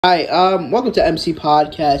Hi, welcome to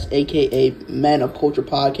MCpodcast, aka Men of Culture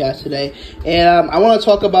Podcast today, and I want to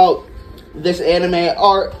talk about this anime,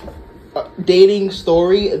 our dating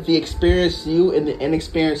story, The Experienced You and The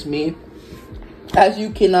Inexperienced Me. As you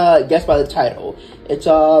can guess by the title, it's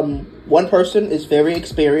one person is very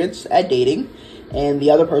experienced at dating, and the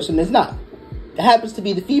other person is not. It happens to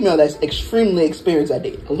be the female that's extremely experienced at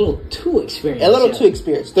dating. A little too experienced. Too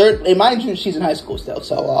experienced. And mind you, she's in high school still,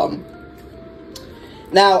 so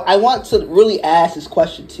now, I want to really ask this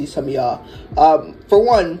question to some of y'all. For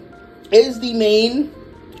one, is the main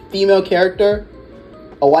female character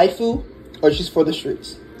a waifu, or she's for the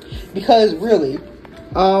streets? Because, really,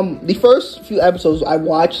 the first few episodes, I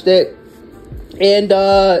watched it, and,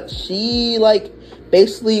 she,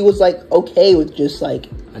 basically was, okay with just,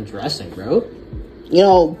 undressing, bro.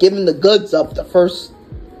 Giving the goods up the first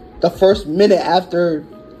minute after,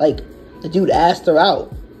 the dude asked her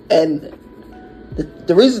out. And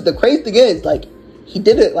the crazy thing is, he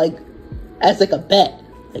did it, as, a bet.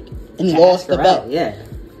 And he lost the bet. Yeah.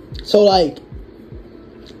 So,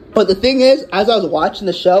 but the thing is, as I was watching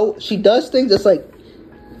the show, she does things that's,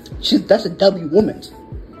 that's a W woman.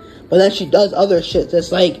 But then she does other shit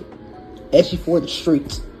that's, is she for the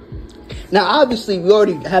streets? Now, obviously, we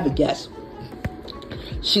already have a guess.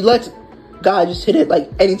 She lets God just hit it,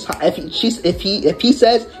 anytime. If he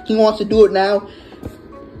says he wants to do it now,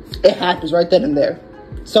 it happens right then and there.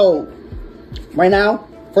 So, right now,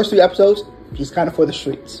 first 3 episodes, she's kind of for the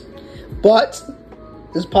streets. But,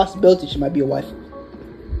 there's a possibility she might be a wife.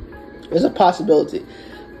 There's a possibility.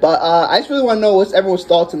 But, I just really want to know what's everyone's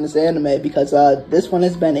thoughts on this anime, because, this one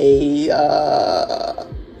has been I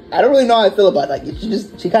don't really know how I feel about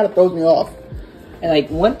it. She kind of throws me off. And,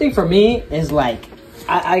 one thing for me is, I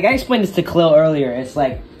explained this to Khalil earlier. It's,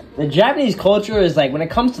 the Japanese culture is, when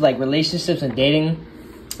it comes to, relationships and dating,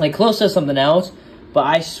 Khalil says something else, but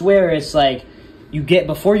I swear it's you get,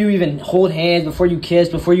 before you even hold hands, before you kiss,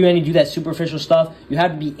 before you do that superficial stuff, you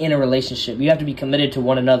have to be in a relationship. You have to be committed to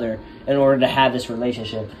one another in order to have this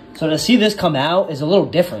relationship. So to see this come out is a little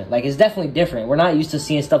different. It's definitely different. We're not used to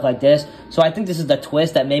seeing stuff like this. So I think this is the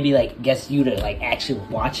twist that maybe gets you to actually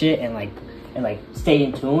watch it and stay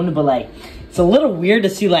in tune. But it's a little weird to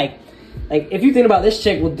see if you think about this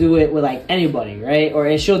chick will do it with anybody, right?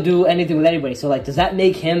 Or she'll do anything with anybody. So does that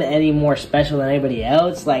make him any more special than anybody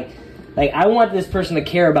else? I want this person to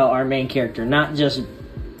care about our main character, not just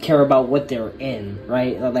care about what they're in,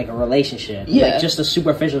 right? A relationship. Yeah. Just the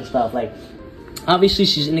superficial stuff. Obviously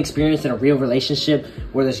she's inexperienced in a real relationship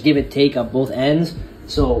where there's give and take on both ends.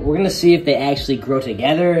 So we're going to see if they actually grow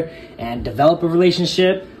together and develop a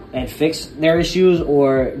relationship and fix their issues,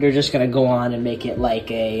 or they're just going to go on and make it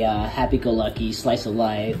a happy-go-lucky slice of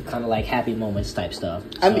life, kind of happy moments type stuff. So.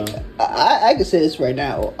 I mean, I can say this right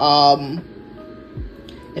now.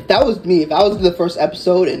 If that was me, if I was in the first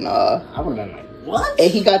episode and I would have been what?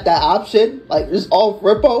 And he got that option, just all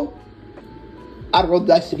Rippo, I'd roll the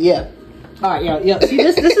dice to the end. Alright, yo, see,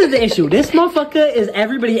 this is the issue. This motherfucker is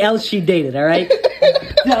everybody else she dated, alright?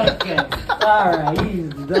 Alright, he's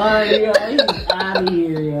done, yo. He's out of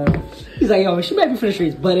here, yo. He's yo, she might be for the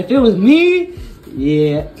streets, but if it was me,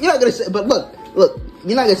 yeah. You're not gonna say, but look,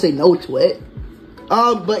 you're not gonna say no to it.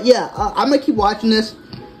 But yeah, I'm gonna keep watching this.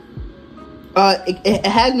 It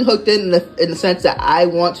has me hooked in the sense that I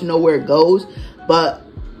want to know where it goes, but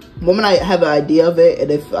the moment I have an idea of it, and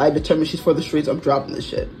if I determine she's for the streets, I'm dropping this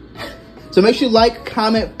shit. So make sure you like,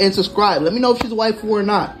 comment, and subscribe. Let me know if she's a waifu or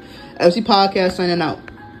not. MCpodcast signing out.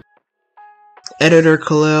 Editor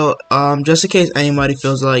Khalil, just in case anybody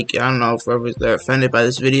feels I don't know, if they're offended by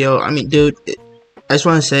this video. I mean, dude, I just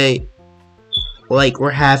want to say,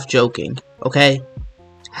 we're half joking, okay?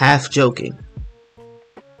 Half joking.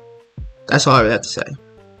 That's all I have to say.